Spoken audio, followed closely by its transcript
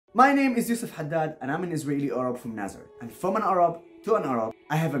My name is Yusuf Haddad and I'm an Israeli Arab from Nazareth. And from an Arab to an Arab,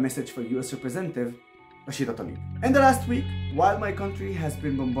 I have a message for US Representative Raשידה Tlaib. In the last week, while my country has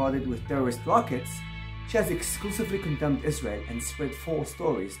been bombarded with terrorist rockets, she has exclusively condemned Israel and spread false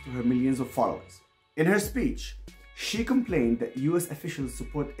stories to her millions of followers. In her speech, she complained that US officials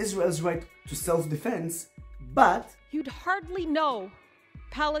support Israel's right to self-defense, but you'd hardly know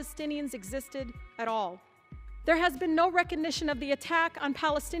Palestinians existed at all. There has been no recognition of the attack on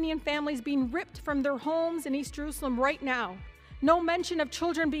Palestinian families being ripped from their homes in East Jerusalem right now. No mention of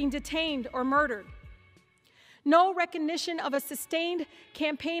children being detained or murdered. No recognition of a sustained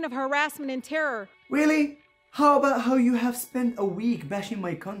campaign of harassment and terror. Really? How about how you have spent a week bashing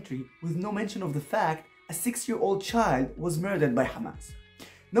my country with no mention of the fact a 6-year-old child was murdered by Hamas?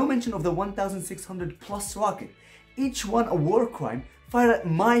 No mention of the 1,600 plus rocket, each one a war crime, fired at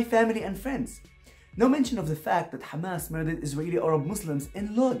my family and friends. No mention of the fact that Hamas murdered Israeli Arab Muslims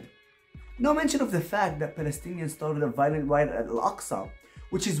in Lod. No mention of the fact that Palestinians started a violent riot at Al-Aqsa,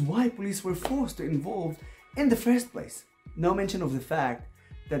 which is why police were forced to involve in the first place. No mention of the fact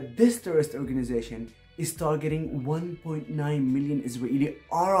that this terrorist organization is targeting 1.9 million Israeli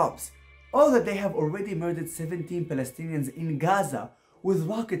Arabs, or that they have already murdered 17 Palestinians in Gaza with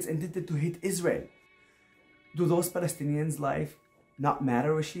rockets intended to hit Israel. Do those Palestinians' lives not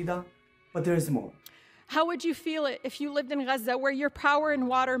matter, Raשידה? But there is more. How would you feel it if you lived in Gaza, where your power and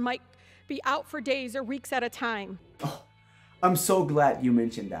water might be out for days or weeks at a time? Oh, I'm so glad you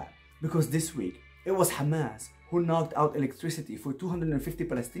mentioned that, because this week it was Hamas who knocked out electricity for 250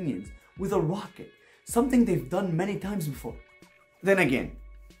 Palestinians with a rocket, something they've done many times before. Then again,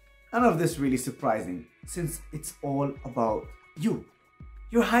 none of this really surprising, since it's all about you.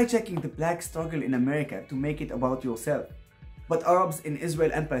 You're hijacking the black struggle in America to make it about yourself. But Arabs in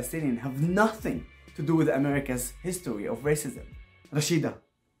Israel and Palestine have nothing to do with America's history of racism. Raשידה,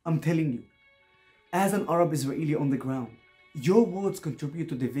 I'm telling you, as an Arab Israeli on the ground, your words contribute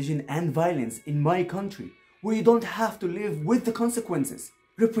to division and violence in my country, where you don't have to live with the consequences.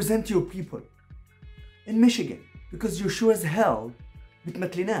 Represent your people. In Michigan, because you're sure as hell,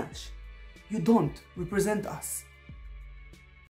 بتمثلناش. You don't represent us.